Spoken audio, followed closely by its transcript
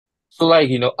So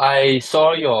I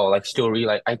saw your like story.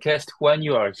 Like I guess when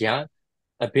you are young,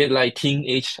 a bit like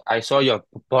teenage, I saw your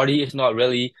body is not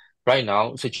really right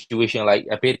now situation like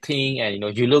a bit thin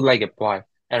and you look like a boy.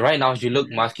 And right now you look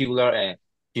Mhm. muscular and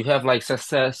you have like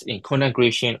success in content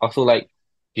creation. Also like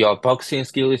your boxing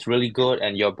skill is really good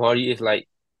and your body is like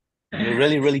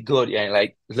really really good and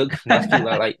like look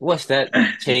muscular. Like what's that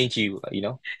change you?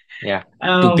 Yeah,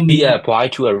 to be a Um, boy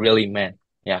to a really man.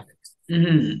 Yeah.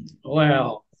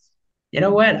 well, you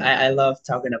know what? I love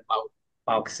talking about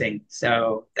boxing.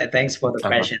 So thanks for the Uh-huh.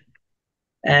 question.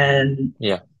 And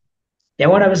Yeah. yeah,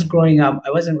 when I was growing up,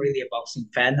 I wasn't really a boxing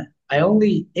fan.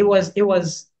 It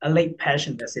was a late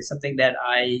passion, let's say, something that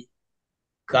I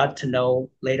got to know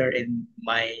later in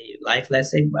my life,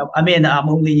 let's say. I mean, I'm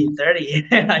only 30.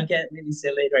 I can't really say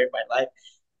later in my life,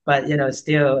 but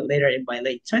still later in my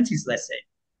late 20s, let's say,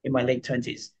 in my late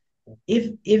 20s.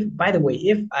 If by the way,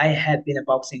 if I had been a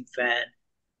boxing fan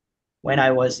when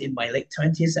I was in my late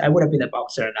 20s, I would have been a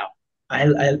boxer now.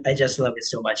 I just love it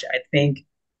so much. I think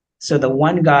so. The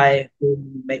one guy who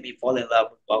made me fall in love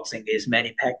with boxing is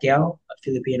Manny Pacquiao, a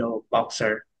Filipino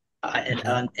boxer, and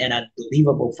Mhm. an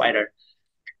unbelievable fighter.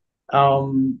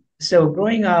 So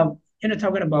growing up,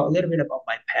 talking about a little bit about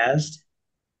my past.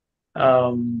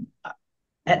 Um,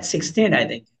 at 16, I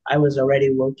think I was already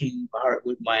working hard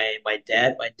with my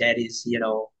dad. My dad is,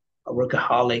 a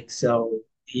workaholic, so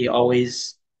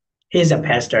he's a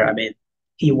pastor. I mean,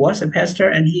 he was a pastor,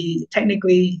 and he's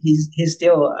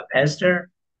still a pastor,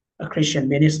 a Christian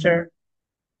minister.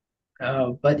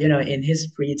 But in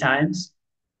his free times,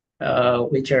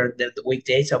 which are the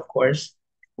weekdays, of course,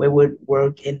 we would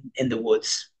work in the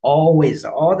woods, always,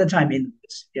 all the time in the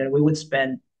woods. We would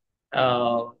spend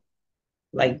uh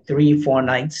like 3, 4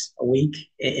 nights a week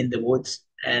in the woods,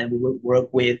 and we would work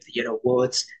with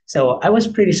woods. So I was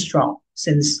pretty strong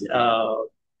since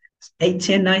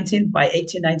 18, 19. By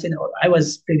 18, 19, I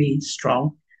was pretty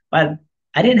strong, but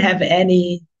I didn't have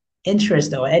any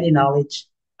interest or any knowledge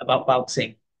about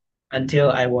boxing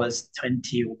until I was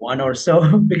 21 or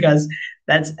so, because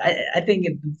I think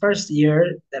the first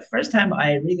year, the first time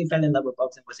I really fell in love with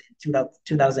boxing was in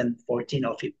 2014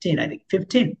 or 15, I think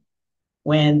 15,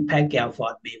 when Pacquiao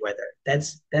fought Mayweather.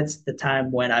 That's the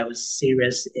time when I was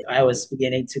serious. I was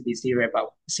beginning to be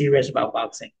serious about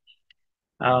boxing.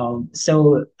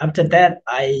 So after that,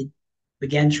 I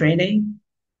began training.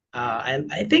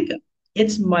 I think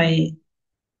it's my,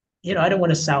 I don't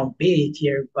want to sound big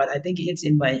here, but I think it's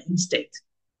in my instinct.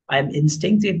 I'm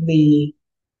instinctively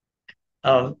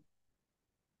uh,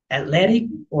 athletic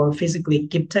or physically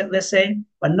gifted, let's say,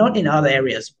 but not in other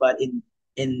areas, but in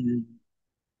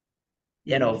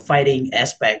fighting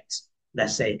aspects,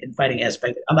 let's say, in fighting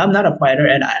aspect. I'm not a fighter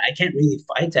and I can't really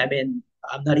fight. I mean,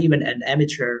 I'm not even an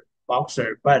amateur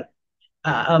boxer, but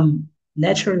I'm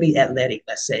naturally athletic,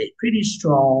 let's say, pretty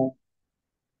strong,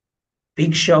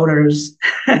 big shoulders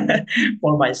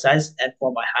for my size and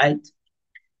for my height.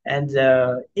 And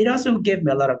it also gave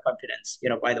me a lot of confidence.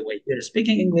 By the way,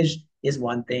 speaking English is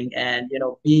one thing, and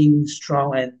being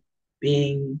strong and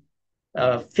being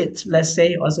fit, let's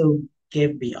say, also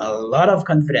gave me a lot of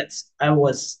confidence. I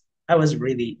was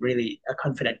really, really a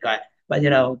confident guy, but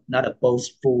not a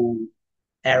boastful,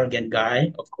 arrogant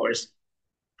guy, of course.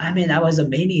 I mean, I was a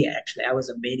maniac, actually. I was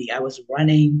a maniac. I was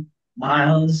running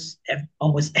miles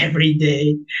almost every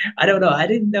day. I don't know. I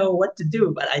didn't know what to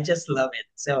do, but I just love it.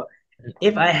 So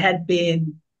if I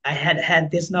had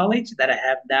had this knowledge that I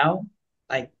have now,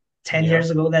 like 10 Yeah.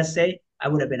 years ago, let's say, I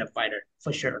would have been a fighter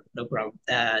for sure. No problem.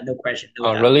 No question, no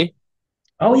Oh, doubt. really?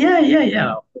 Oh yeah, yeah,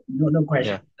 yeah. No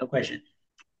question, Yeah. no question.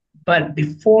 But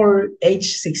before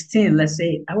age 16, let's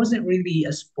say, I wasn't really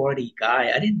a sporty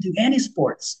guy. I didn't do any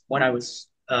sports when I was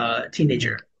a Mhm.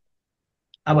 teenager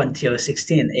up until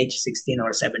 16, age 16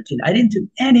 or 17. I didn't do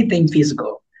anything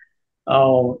physical.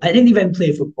 Oh, I didn't even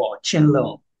play football, chin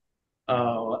low.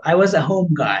 I was a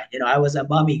home guy. I was a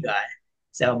mommy guy.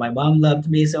 So my mom loved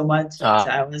me so much. So Ah,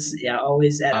 I was, yeah,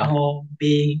 always at ah, home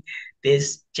being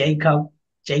this Jacob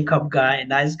guy,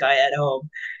 nice guy at home.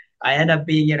 I ended up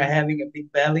being, having a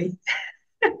big belly.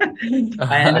 I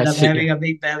I ended up see. having a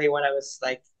big belly when I was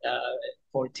like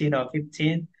 14 or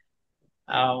 15.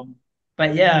 Um,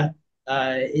 but yeah,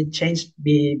 it changed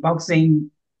me.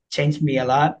 Boxing changed me a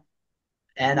lot.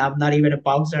 And I'm not even a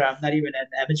boxer. I'm not even an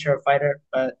amateur fighter,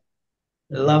 but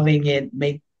Mhm. loving it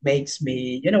makes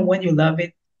me, when you love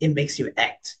it, it makes you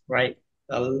act, right?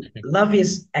 Mhm. Love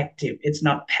is active. It's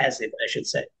not passive, I should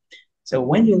say. So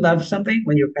when you love something,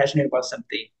 when you're passionate about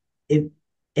something, it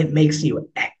it makes you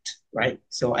act, right?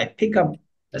 So I pick up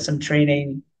some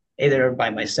training either by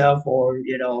myself or in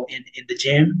the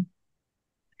gym,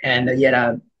 and yet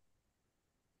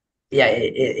yeah,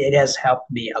 it has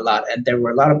helped me a lot. And there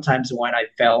were a lot of times when I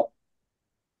felt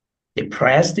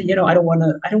depressed. I don't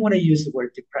want to use the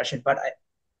word depression, but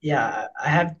yeah, I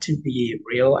have to be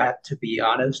real. I have to be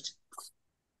honest.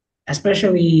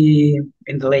 Especially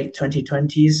in the late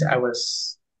 2020s, I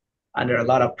was under a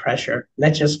lot of pressure.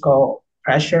 Let's just call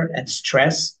pressure and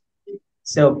stress.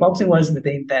 So boxing was the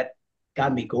thing that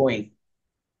got me going.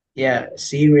 Yeah,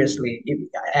 seriously.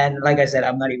 And like I said,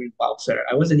 I'm not even a boxer.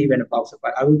 I wasn't even a boxer,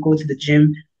 but I would go to the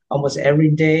gym almost every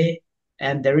day.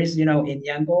 And there is, in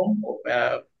Yangon,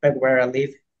 back where I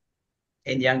live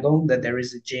in Yangon, that there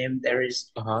is a gym. There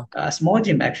is Uh-huh. a small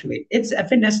gym actually. It's a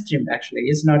fitness gym actually.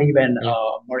 It's not even Yeah.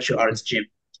 a martial arts gym.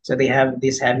 So they have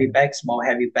this heavy Mm-hmm. bag, small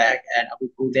heavy bag, and I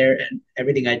would go there and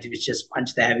everything I do is just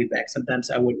punch the heavy bag. Sometimes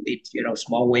I would lift,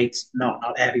 small weights, no,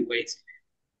 not heavy weights.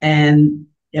 And,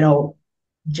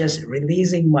 just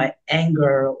releasing my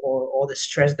anger or all the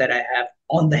stress that I have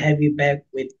on the heavy bag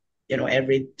with,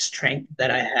 every strength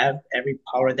that I have, every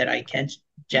power that I can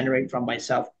generate from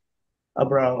myself.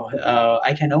 Bro,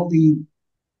 I can only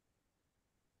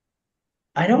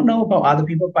I don't know about other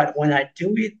people, but when I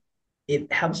do it,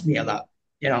 it helps me a lot.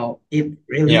 It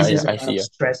Yeah, releases yeah, a I lot see. of Yeah.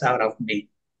 stress out of me.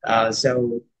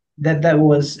 So that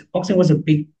was boxing was a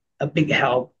big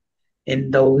help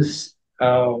in those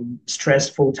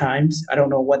stressful times. I don't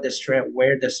know where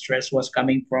the stress was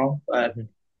coming from, but Mhm.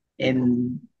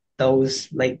 in those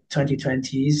late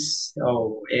 2020s,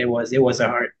 oh, it was a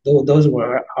those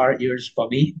were hard years for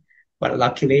me, but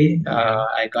luckily Mm-hmm.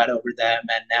 I got over them,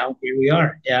 and now here we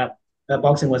are. Yeah,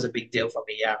 boxing was a big deal for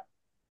me. Yeah.